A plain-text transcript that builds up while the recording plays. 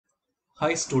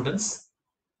Hi students,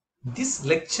 this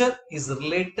lecture is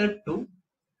related to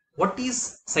what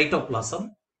is cytoplasm,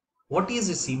 what is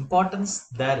its importance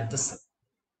there in the cell.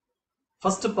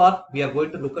 First part we are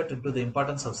going to look at into the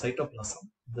importance of cytoplasm.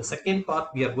 The second part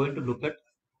we are going to look at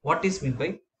what is meant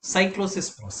by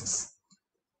cyclosis process.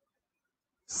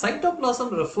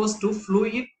 Cytoplasm refers to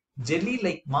fluid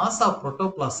jelly-like mass of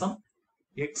protoplasm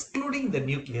excluding the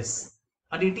nucleus,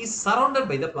 and it is surrounded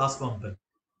by the plasma membrane.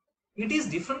 It is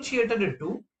differentiated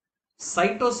into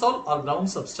cytosol or ground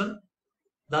substance.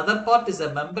 The other part is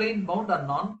a membrane-bound and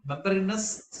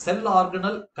non-membranous cell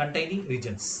organelle containing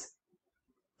regions.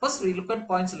 First, we look at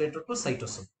points related to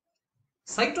cytosol.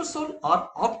 Cytosol are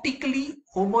optically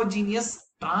homogeneous,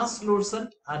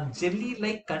 translucent, and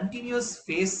jelly-like continuous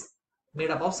phase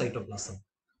made up of cytoplasm.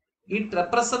 It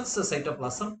represents the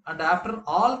cytoplasm, and after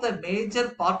all the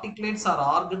major particulates or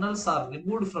organelles are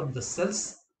removed from the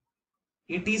cells,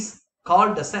 it is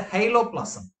called as a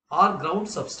haloplasm or ground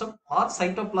substance or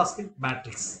cytoplasmic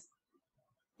matrix.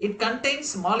 It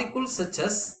contains molecules such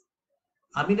as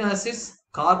amino acids,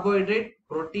 carbohydrate,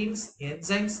 proteins,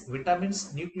 enzymes,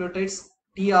 vitamins, nucleotides,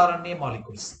 tRNA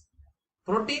molecules.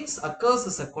 Proteins occurs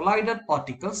as a colloidal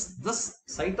particles, thus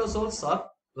cytosols are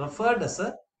referred as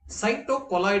a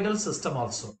cytocolloidal system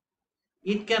also.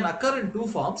 It can occur in two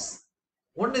forms.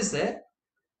 One is a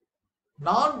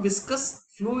non-viscous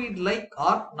fluid-like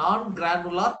or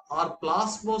non-granular or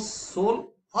plasmosol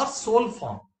or sol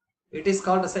form. It is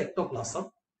called as ectoplasm.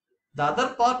 The other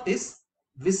part is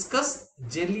viscous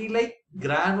jelly-like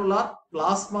granular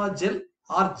plasma gel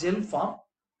or gel form,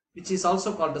 which is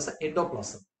also called as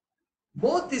endoplasm.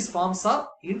 Both these forms are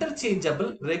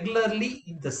interchangeable regularly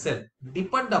in the cell,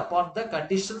 depend upon the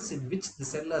conditions in which the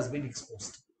cell has been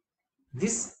exposed.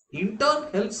 This in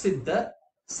turn helps in the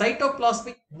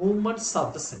cytoplasmic movements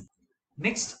of the cell.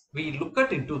 Next, we look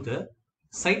at into the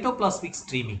cytoplasmic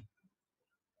streaming.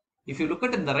 If you look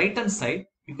at in the right hand side,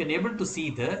 you can able to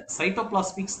see the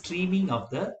cytoplasmic streaming of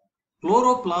the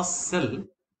chloroplast cell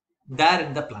there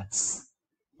in the plants.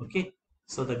 Okay,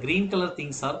 so the green color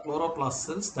things are chloroplast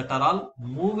cells that are all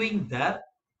moving there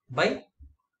by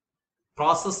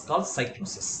process called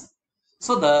cyclosis.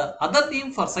 So the other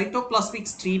name for cytoplasmic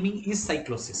streaming is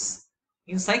cyclosis.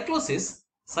 In cyclosis,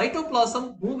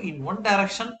 cytoplasm move in one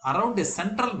direction around a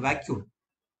central vacuole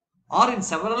or in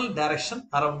several directions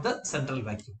around the central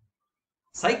vacuole.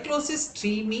 Cyclosis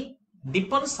streaming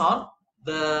depends on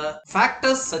the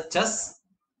factors such as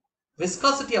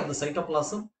viscosity of the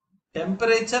cytoplasm,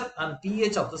 temperature and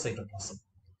pH of the cytoplasm.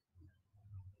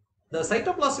 The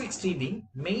cytoplasmic streaming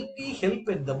mainly help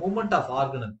in the movement of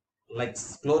organelle like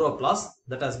chloroplast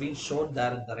that has been shown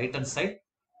there in the right hand side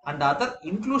and other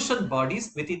inclusion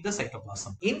bodies within the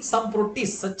cytoplasm. In some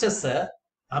protists such as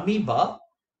amoeba,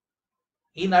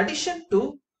 in addition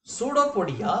to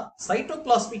pseudopodia,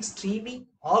 cytoplasmic streaming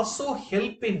also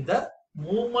help in the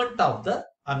movement of the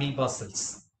amoeba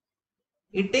cells.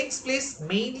 It takes place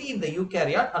mainly in the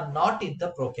eukaryote and not in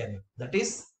the prokaryote. That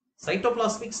is,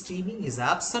 cytoplasmic streaming is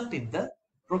absent in the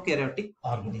prokaryotic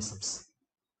organisms.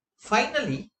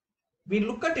 Finally, we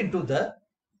look at into the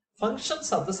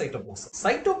functions of the cytoplasm.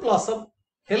 Cytoplasm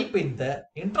help in the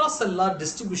intracellular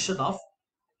distribution of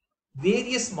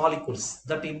various molecules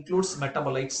that includes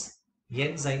metabolites,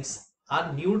 enzymes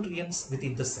and nutrients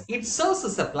within the cell. It serves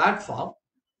as a platform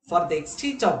for the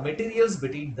exchange of materials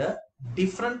between the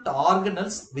different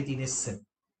organelles within a cell.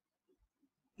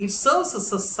 It serves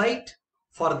as a site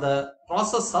for the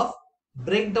process of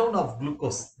breakdown of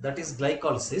glucose, that is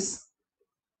glycolysis.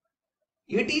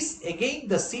 It is again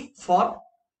the seat for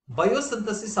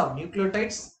biosynthesis of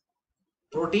nucleotides,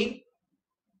 protein,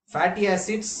 fatty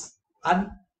acids, and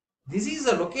this is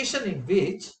a location in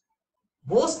which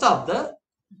most of the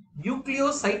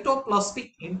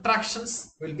nucleocytoplasmic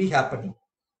interactions will be happening.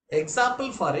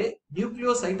 Example for a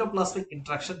nucleocytoplasmic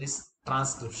interaction is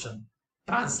transcription,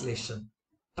 translation.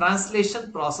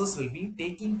 Translation process will be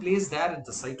taking place there in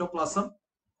the cytoplasm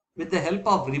with the help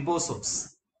of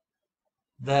ribosomes.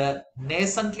 The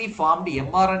nascently formed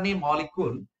mRNA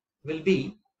molecule will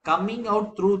be coming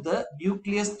out through the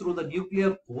nucleus through the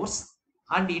nuclear pores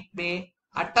and it may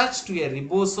attach to a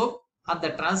ribosome and the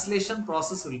translation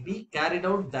process will be carried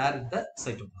out there in the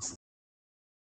cytoplasm.